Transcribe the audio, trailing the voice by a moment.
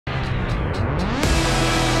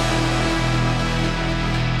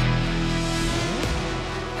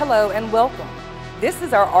Hello and welcome. This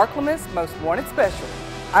is our Ark-La-Miss Most Wanted Special.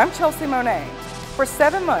 I'm Chelsea Monet. For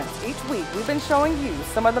 7 months each week, we've been showing you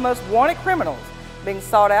some of the most wanted criminals being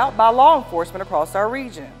sought out by law enforcement across our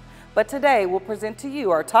region. But today we'll present to you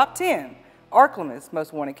our top 10 Ark-La-Miss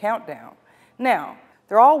Most Wanted Countdown. Now,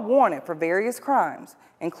 they're all wanted for various crimes,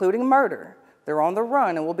 including murder. They're on the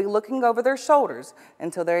run and will be looking over their shoulders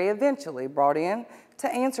until they're eventually brought in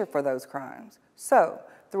to answer for those crimes. So,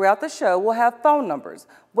 throughout the show, we'll have phone numbers,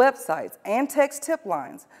 websites, and text tip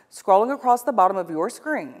lines scrolling across the bottom of your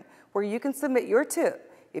screen where you can submit your tip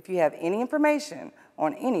if you have any information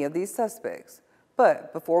on any of these suspects.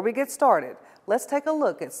 But before we get started, let's take a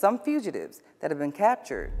look at some fugitives that have been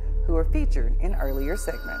captured who were featured in earlier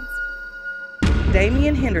segments.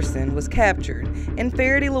 Damian Henderson was captured in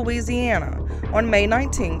Faraday, Louisiana on May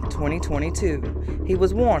 19, 2022. He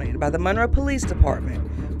was wanted by the Monroe Police Department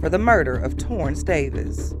for the murder of Torrance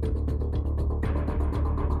Davis.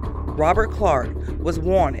 Robert Clark was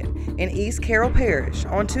wanted in East Carroll Parish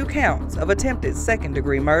on 2 counts of attempted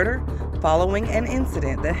second-degree murder following an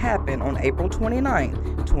incident that happened on April 29,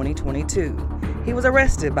 2022. He was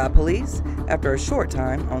arrested by police after a short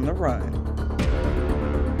time on the run.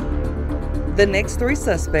 The next 3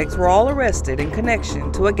 suspects were all arrested in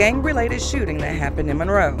connection to a gang-related shooting that happened in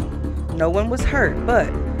Monroe. No one was hurt, but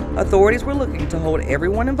authorities were looking to hold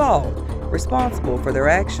everyone involved responsible for their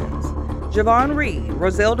actions. Javon Reed,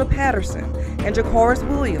 Roselda Patterson, and Jacaris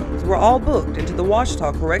Williams were all booked into the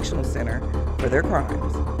Ouachita Correctional Center for their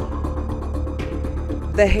crimes.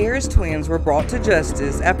 The Harris twins were brought to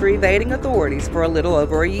justice after evading authorities for a little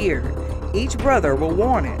over a year. Each brother were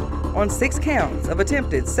wanted on 6 counts of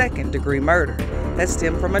attempted second-degree murder that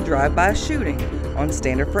stemmed from a drive-by shooting on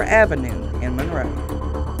Standerford Avenue in Monroe.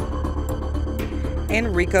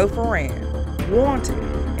 Enrico Ferran, wanted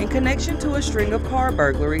in connection to a string of car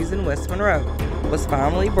burglaries in West Monroe, was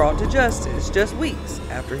finally brought to justice just weeks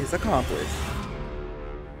after his accomplice.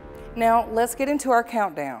 Now, let's get into our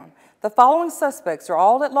countdown. The following suspects are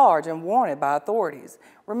all at large and wanted by authorities.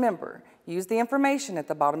 Remember, use the information at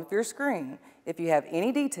the bottom of your screen if you have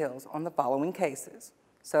any details on the following cases.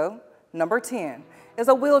 So, number 10 is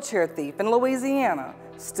a wheelchair thief in Louisiana,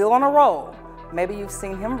 still on a roll. Maybe you've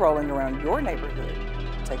seen him rolling around your neighborhood.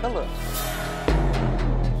 Take a look.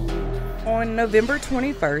 On November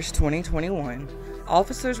 21st, 2021,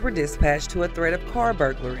 officers were dispatched to a threat of car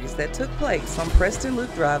burglaries that took place on Preston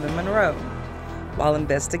Loop Drive in Monroe. While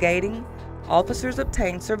investigating, officers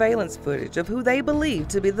obtained surveillance footage of who they believed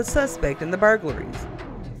to be the suspect in the burglaries.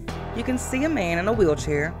 You can see a man in a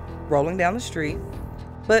wheelchair rolling down the street,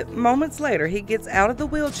 but moments later he gets out of the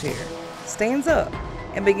wheelchair, stands up,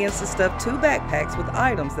 and begins to stuff 2 backpacks with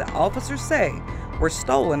items that officers say were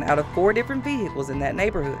stolen out of 4 different vehicles in that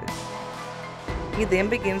neighborhood. He then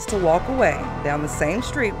begins to walk away down the same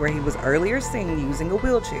street where he was earlier seen using a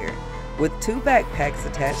wheelchair, with 2 backpacks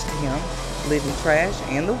attached to him, leaving trash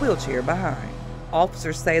and the wheelchair behind.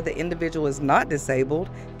 Officers say the individual is not disabled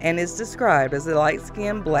and is described as a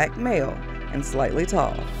light-skinned black male and slightly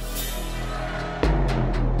tall.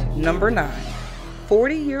 Number 9.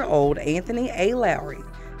 40-year-old Anthony A. Lowry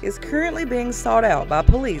is currently being sought out by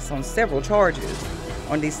police on several charges.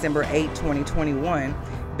 On December 8, 2021,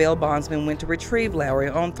 bail bondsmen went to retrieve Lowry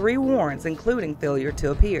on 3 warrants, including failure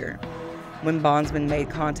to appear. When bondsmen made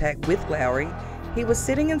contact with Lowry, he was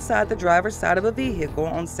sitting inside the driver's side of a vehicle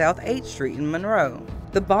on South 8th Street in Monroe.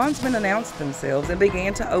 The bondsmen announced themselves and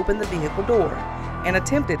began to open the vehicle door and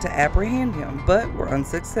attempted to apprehend him, but were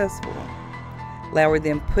unsuccessful. Lowry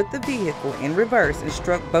then put the vehicle in reverse and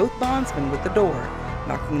struck both bondsmen with the door,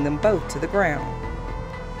 knocking them both to the ground.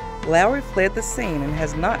 Lowry fled the scene and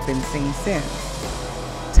has not been seen since.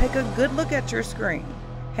 Take a good look at your screen.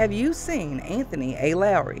 Have you seen Anthony A.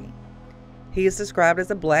 Lowry? He is described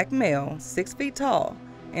as a black male, 6 feet tall,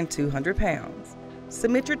 and 200 pounds.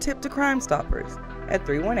 Submit your tip to Crime Stoppers at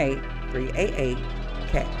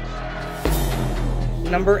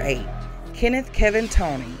 318-388-CASH. Number 8. Kenneth Kevin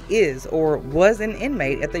Toney is or was an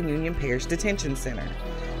inmate at the Union Parish Detention Center.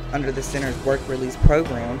 Under the center's work release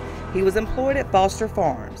program, he was employed at Foster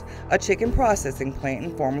Farms, a chicken processing plant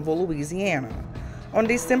in Farmerville, Louisiana. On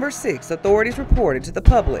December 6, authorities reported to the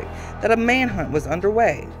public that a manhunt was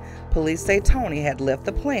underway. Police say Toney had left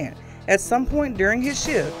the plant at some point during his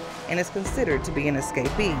shift and is considered to be an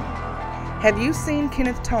escapee. Have you seen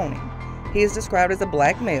Kenneth Toney? He is described as a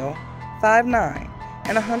black male, 5'9",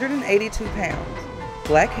 and 182 pounds,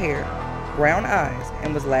 black hair, brown eyes,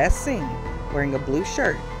 and was last seen wearing a blue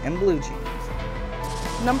shirt and blue jeans.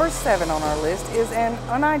 Number 7 on our list is an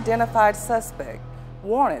unidentified suspect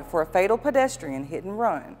wanted for a fatal pedestrian hit and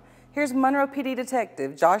run. Here's Monroe PD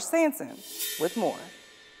Detective Josh Sanson with more.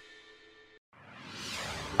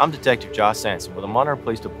 I'm Detective Josh Sanson with the Monroe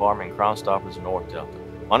Police Department and Crime Stoppers in North Delta.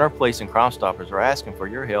 Monroe Police and Crime Stoppers are asking for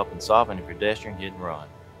your help in solving a pedestrian hit and run.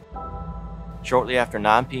 Shortly after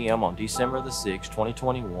 9 p.m. on December the 6th,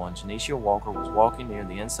 2021, Janisha Walker was walking near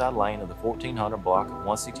the inside lane of the 1400 block of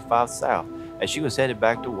 165 South as she was headed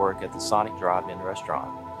back to work at the Sonic Drive-In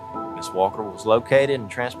restaurant. Miss Walker was located and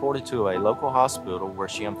transported to a local hospital where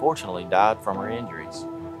she unfortunately died from her injuries.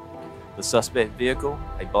 The suspect vehicle,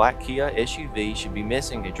 a black Kia SUV, should be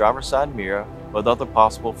missing a driver's side mirror with other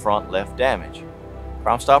possible front left damage.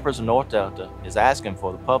 Crime Stoppers in North Delta is asking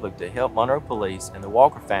for the public to help Monroe Police and the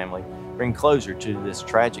Walker family bring closure to this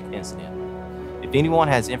tragic incident. If anyone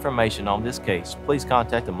has information on this case, please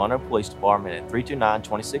contact the Monroe Police Department at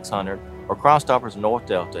 329-2600 or Crime Stoppers in North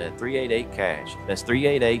Delta at 388-CASH, that's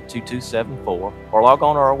 388-2274, or log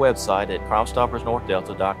on to our website at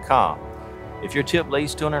crimestoppersnorthdelta.com. If your tip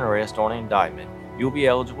leads to an arrest or an indictment, you will be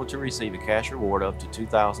eligible to receive a cash reward of up to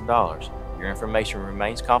 $2,000. Your information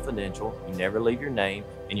remains confidential, you never leave your name,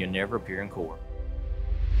 and you'll never appear in court.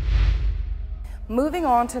 Moving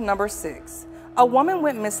on to number 6. A woman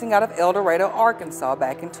went missing out of El Dorado, Arkansas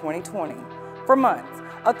back in 2020. For months,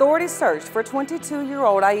 authorities searched for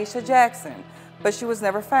 22-year-old Aisha Jackson, but she was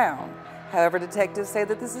never found. However, detectives say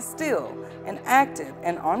that this is still an active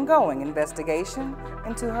and ongoing investigation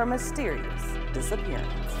into her mysterious disappearance.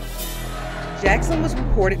 Jackson was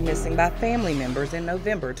reported missing by family members in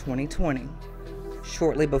November 2020.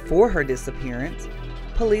 Shortly before her disappearance,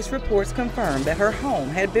 police reports confirmed that her home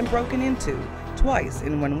had been broken into twice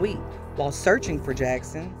in 1 week. While searching for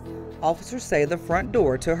Jackson, officers say the front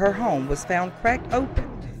door to her home was found cracked open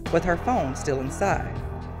with her phone still inside.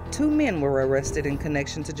 2 men were arrested in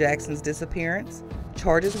connection to Jackson's disappearance.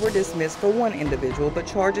 Charges were dismissed for one individual, but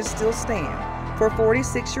charges still stand for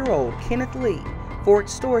 46-year-old Kenneth Lee for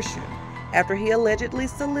extortion after he allegedly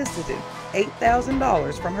solicited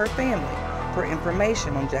 $8,000 from her family for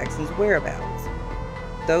information on Jackson's whereabouts.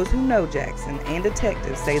 Those who know Jackson and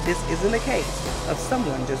detectives say this isn't a case of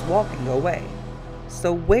someone just walking away.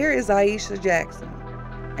 So where is Aisha Jackson?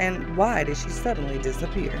 And why did she suddenly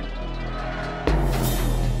disappear?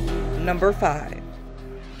 Number 5.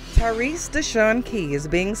 Tyrese Deshaun Key is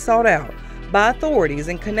being sought out by authorities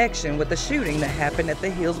in connection with the shooting that happened at the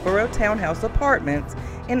Hillsborough Townhouse Apartments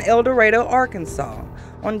in El Dorado, Arkansas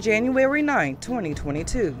on January 9,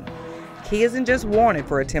 2022. Key isn't just wanted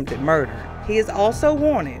for attempted murder. He is also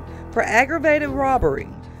wanted for aggravated robbery,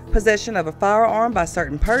 possession of a firearm by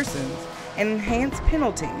certain persons, and enhanced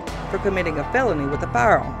penalty for committing a felony with a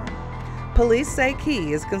firearm. Police say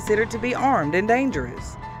Key is considered to be armed and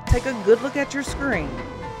dangerous. Take a good look at your screen.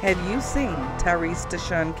 Have you seen Tyrese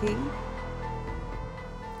Deshaun Key?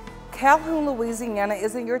 Calhoun, Louisiana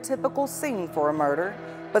isn't your typical scene for a murder,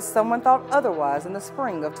 but someone thought otherwise in the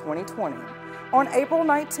spring of 2020. On April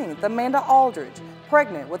 19th, Amanda Aldridge,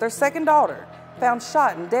 pregnant with her second daughter, found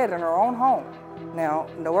shot and dead in her own home. Now,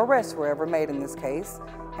 no arrests were ever made in this case,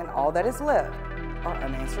 and all that is left are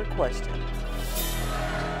unanswered questions.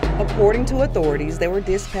 According to authorities, they were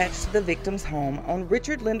dispatched to the victim's home on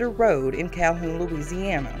Richard Linder Road in Calhoun,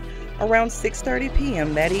 Louisiana, around 6:30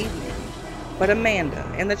 p.m. that evening. But Amanda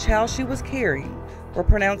and the child she was carrying were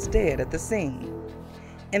pronounced dead at the scene.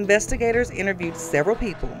 Investigators interviewed several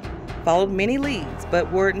people, followed many leads,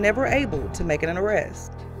 but were never able to make an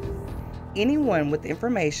arrest. Anyone with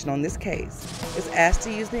information on this case is asked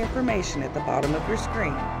to use the information at the bottom of your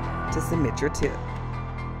screen to submit your tip.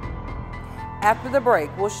 After the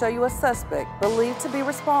break, we'll show you a suspect believed to be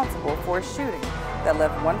responsible for a shooting that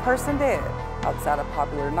left one person dead outside a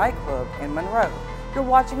popular nightclub in Monroe. You're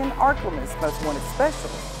watching an Ark-La-Miss Most Wanted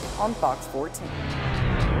Special on Fox 14.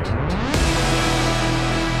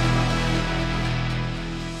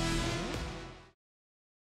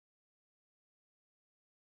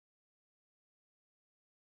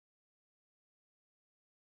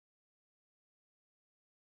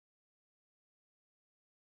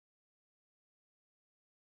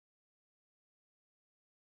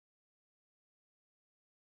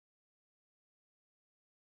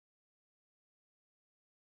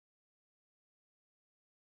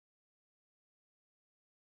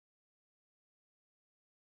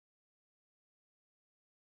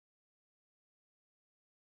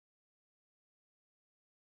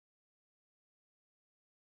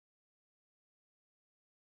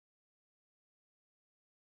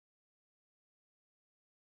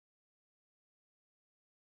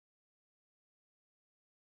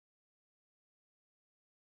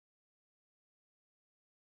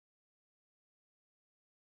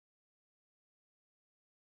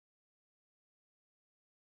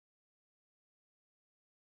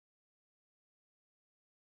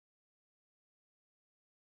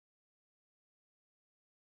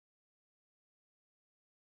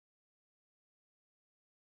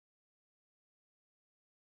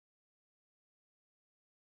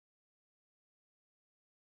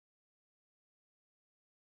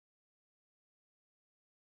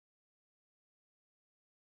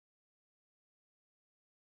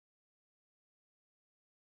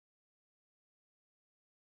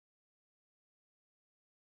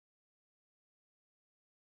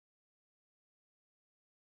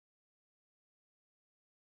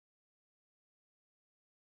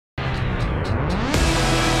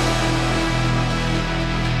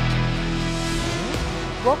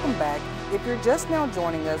 Welcome back. If you're just now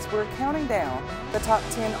joining us, we're counting down the top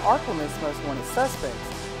 10 Ark-La-Miss Most Wanted suspects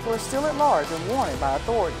who are still at large and wanted by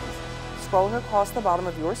authorities. Scrolling across the bottom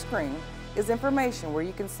of your screen is information where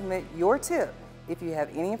you can submit your tip if you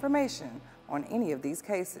have any information on any of these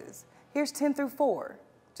cases. Here's 10 through 4,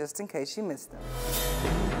 just in case you missed them.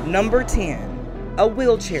 Number 10, a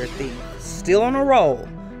wheelchair thief, still on a roll,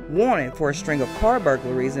 wanted for a string of car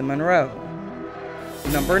burglaries in Monroe.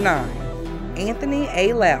 Number 9, Anthony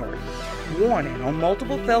A. Lowry, wanted on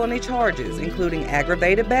multiple felony charges, including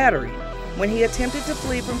aggravated battery, when he attempted to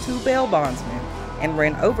flee from 2 bail bondsmen and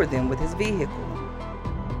ran over them with his vehicle.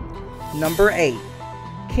 Number 8,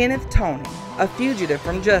 Kenneth Toney, a fugitive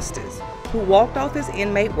from justice, who walked off his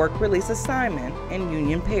inmate work release assignment in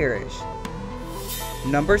Union Parish.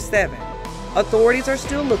 Number 7, authorities are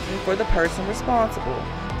still looking for the person responsible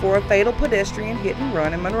for a fatal pedestrian hit and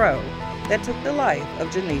run in Monroe that took the life of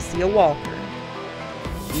Janicia Walker.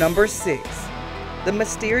 Number 6, the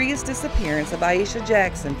mysterious disappearance of Aisha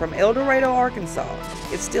Jackson from El Dorado, Arkansas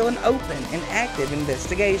is still an open and active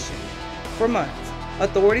investigation. For months,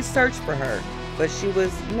 authorities searched for her, but she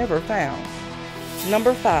was never found.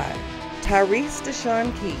 Number 5, Tyrese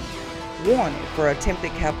Deshaun Key, wanted for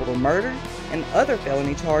attempted capital murder and other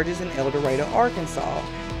felony charges in El Dorado, Arkansas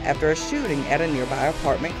after a shooting at a nearby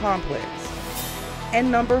apartment complex. And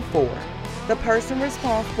number 4, the person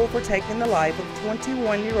responsible for taking the life of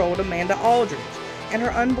 21-year-old Amanda Aldridge and her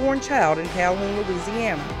unborn child in Calhoun,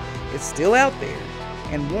 Louisiana, is still out there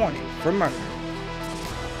and wanted for murder.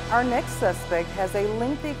 Our next suspect has a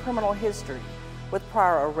lengthy criminal history with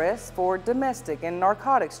prior arrests for domestic and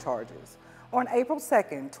narcotics charges. On April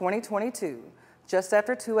 2nd, 2022, just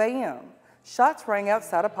after 2 a.m., shots rang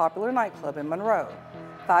outside a popular nightclub in Monroe.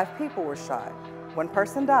 5 people were shot, 1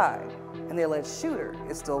 person died, and the alleged shooter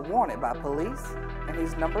is still wanted by police, and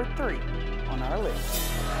he's number 3 on our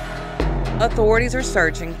list. Authorities are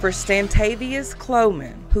searching for Stantavius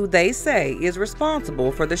Cloman, who they say is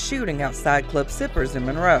responsible for the shooting outside Club Sippers in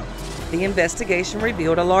Monroe. The investigation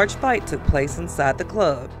revealed a large fight took place inside the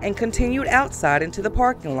club and continued outside into the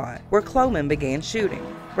parking lot where Cloman began shooting.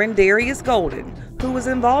 Rendarius Golden, who was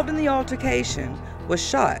involved in the altercation, was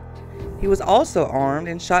shot. He was also armed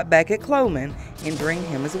and shot back at Cloman, injuring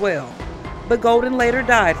him as well. But Golden later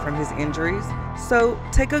died from his injuries, so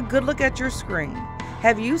take a good look at your screen.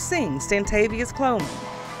 Have you seen Stantavius Cloman?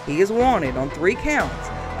 He is wanted on 3 counts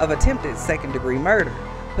of attempted second-degree murder,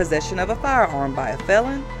 possession of a firearm by a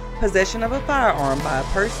felon, possession of a firearm by a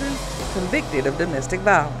person convicted of domestic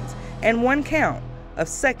violence, and 1 count of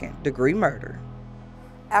second-degree murder.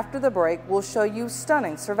 After the break, we'll show you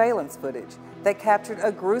stunning surveillance footage that captured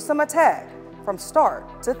a gruesome attack from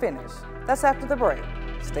start to finish. That's after the break.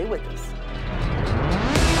 Stay with us.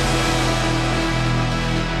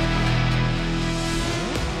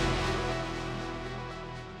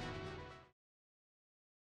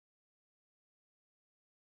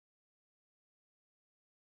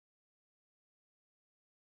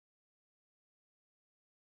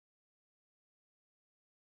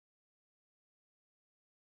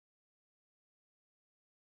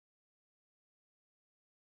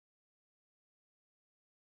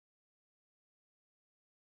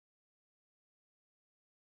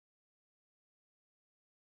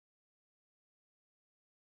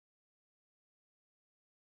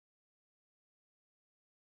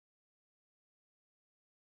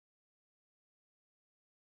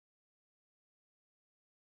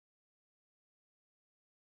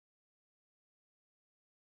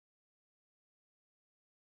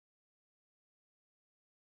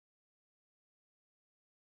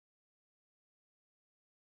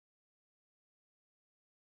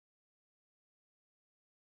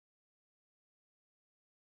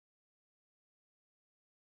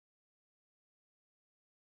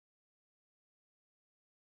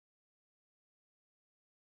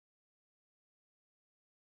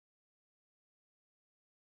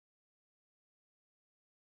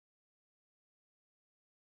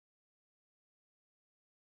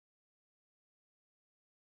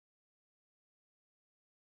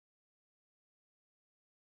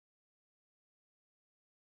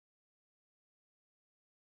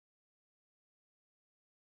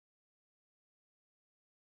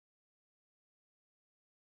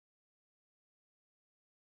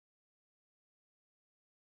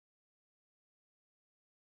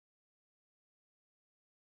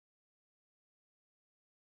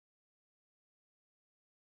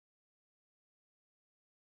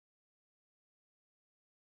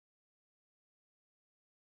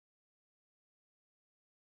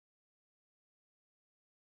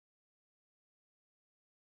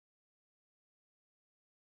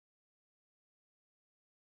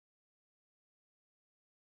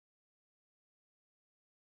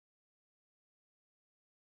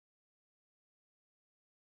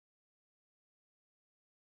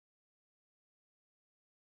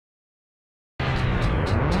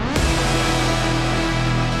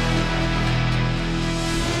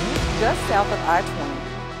 Just south of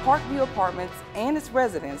I-20, Parkview Apartments and its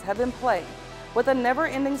residents have been plagued with a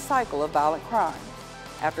never-ending cycle of violent crime.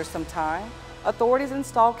 After some time, authorities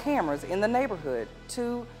installed cameras in the neighborhood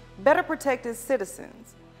to better protect its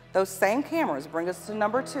citizens. Those same cameras bring us to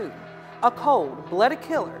number 2, a cold-blooded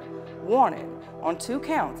killer wanted on 2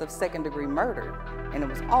 counts of second-degree murder, and it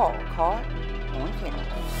was all caught on camera.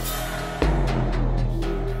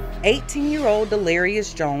 18-year-old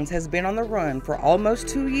Delarious Jones has been on the run for almost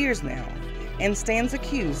 2 years now and stands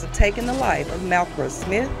accused of taking the life of Malcra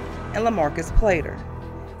Smith and Lamarcus Plater.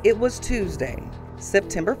 It was Tuesday,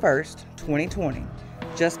 September 1st, 2020,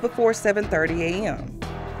 just before 7:30 a.m.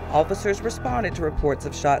 Officers responded to reports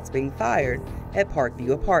of shots being fired at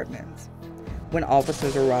Parkview Apartments. When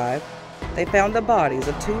officers arrived, they found the bodies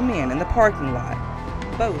of 2 men in the parking lot,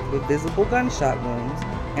 both with visible gunshot wounds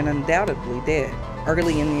and undoubtedly dead.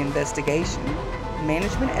 Early in the investigation,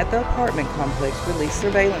 management at the apartment complex released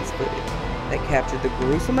surveillance footage that captured the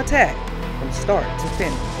gruesome attack from start to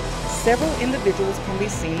finish. Several individuals can be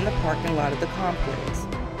seen in the parking lot of the complex.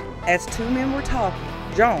 As 2 men were talking,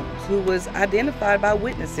 Jones, who was identified by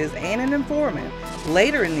witnesses and an informant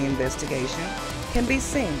later in the investigation, can be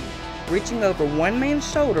seen reaching over one man's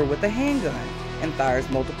shoulder with a handgun and fires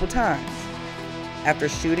multiple times. After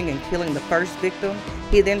shooting and killing the first victim,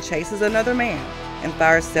 he then chases another man and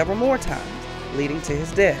fires several more times, leading to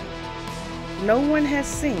his death. No one has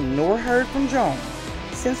seen nor heard from Jones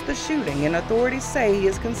since the shooting, and authorities say he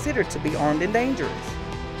is considered to be armed and dangerous.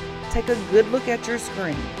 Take a good look at your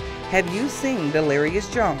screen. Have you seen Delarious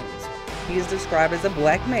Jones? He is described as a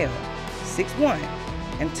black male, 6'1"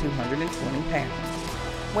 and 220 pounds.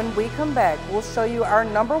 When we come back, we'll show you our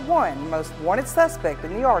number 1 most wanted suspect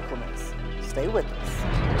in the Ark-La-Miss. Stay with us.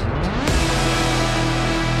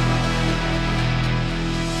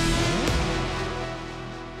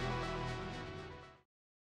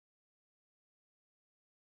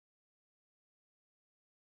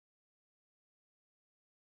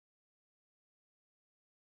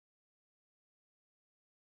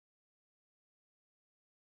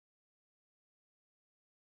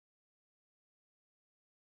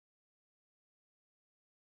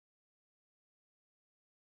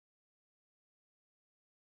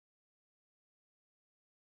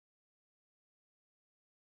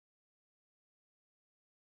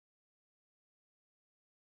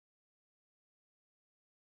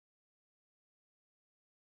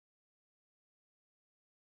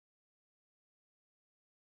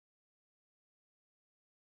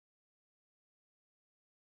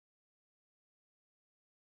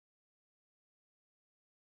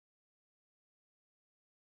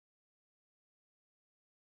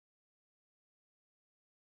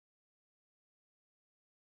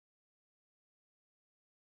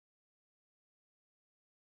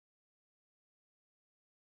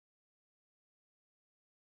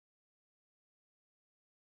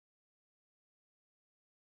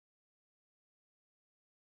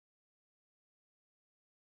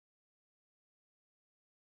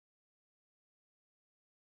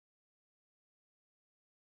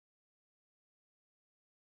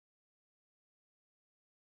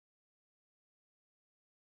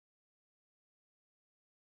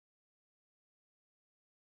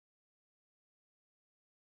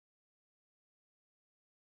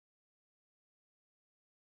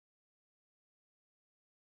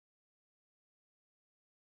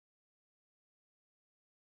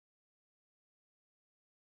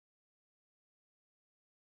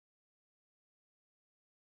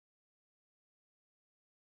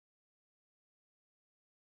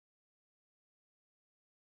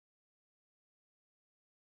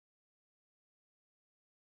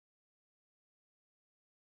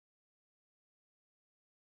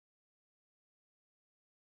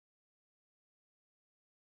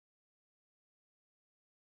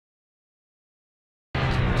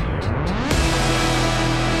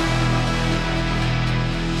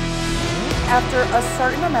 After a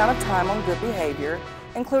certain amount of time on good behavior,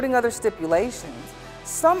 including other stipulations,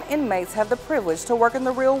 some inmates have the privilege to work in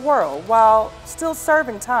the real world while still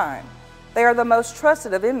serving time. They are the most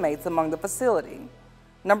trusted of inmates among the facility.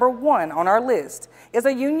 Number 1 on our list is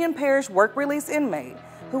a Union Parish work release inmate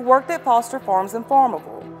who worked at Foster Farms in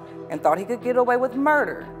Farmerville and thought he could get away with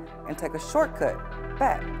murder and take a shortcut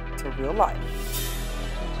back to real life.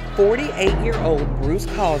 48-year-old Bruce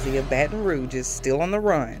Causey of Baton Rouge is still on the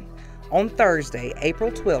run. On Thursday,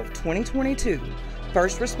 April 12, 2022,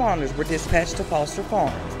 first responders were dispatched to Foster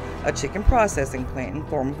Farms, a chicken processing plant in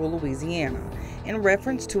Farmerville, Louisiana, in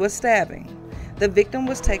reference to a stabbing. The victim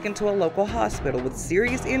was taken to a local hospital with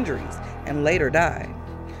serious injuries and later died.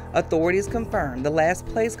 Authorities confirmed the last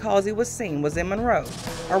place Causey was seen was in Monroe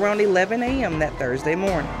around 11 a.m. that Thursday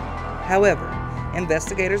morning. However,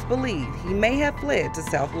 investigators believe he may have fled to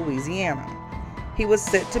South Louisiana. He was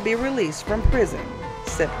set to be released from prison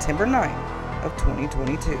September 9th of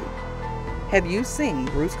 2022. Have you seen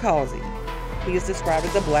Bruce Causey? He is described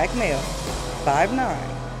as a black male, 5'9",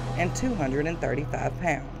 and 235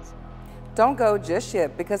 pounds. Don't go just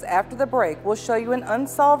yet, because after the break, we'll show you an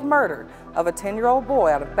unsolved murder of a 10-year-old boy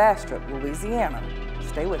out of Bastrop, Louisiana.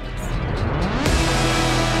 Stay with us.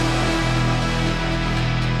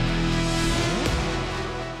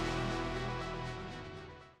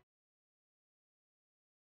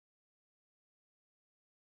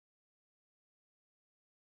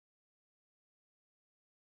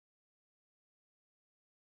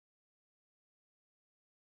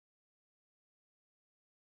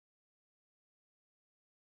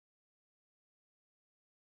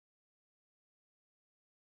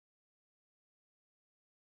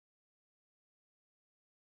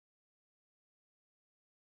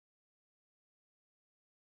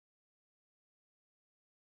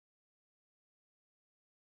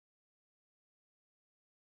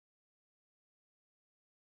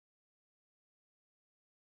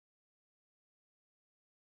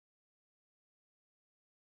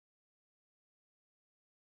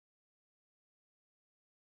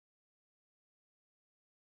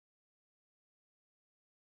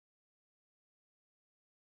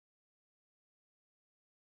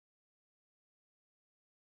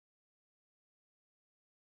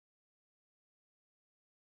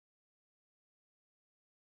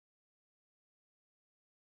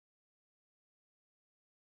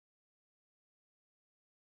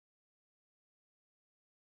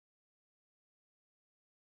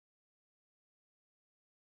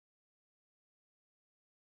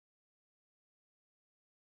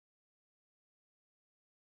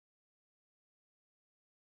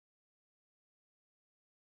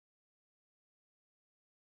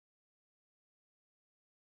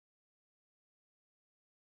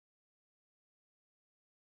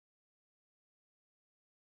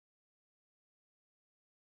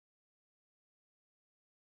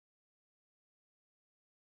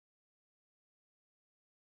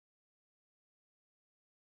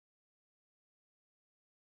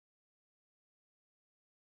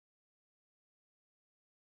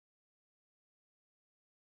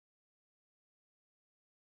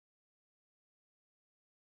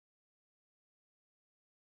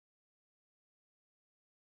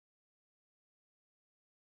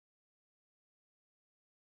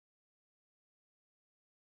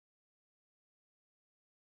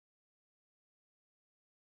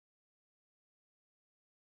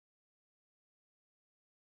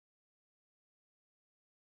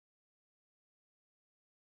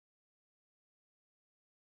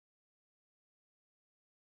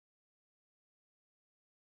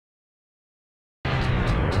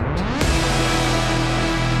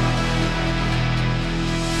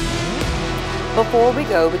 Before we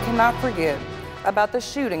go, we cannot forget about the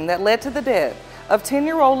shooting that led to the death of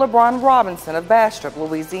 10-year-old LeBron Robinson of Bastrop,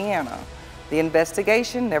 Louisiana. The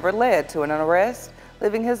investigation never led to an arrest,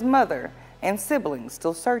 leaving his mother and siblings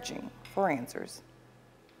still searching for answers.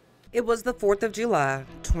 It was the 4th of July,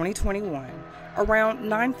 2021. Around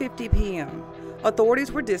 9:50 p.m.,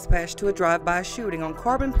 authorities were dispatched to a drive-by shooting on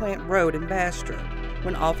Carbon Plant Road in Bastrop.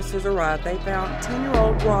 When officers arrived, they found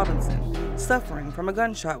 10-year-old Robinson suffering from a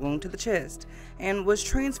gunshot wound to the chest and was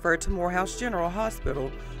transferred to Morehouse General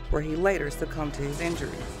Hospital, where he later succumbed to his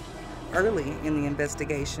injuries. Early in the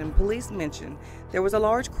investigation, police mentioned there was a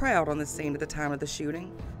large crowd on the scene at the time of the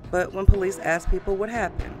shooting, but when police asked people what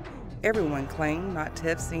happened, everyone claimed not to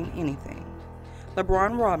have seen anything.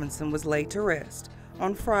 LeBron Robinson was laid to rest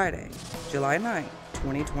on Friday, July 9,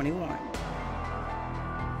 2021.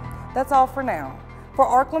 That's all for now. For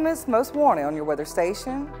Ark-La-Miss Most Wanted on your weather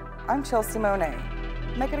station, I'm Chelsea Monet.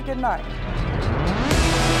 Make it a good night.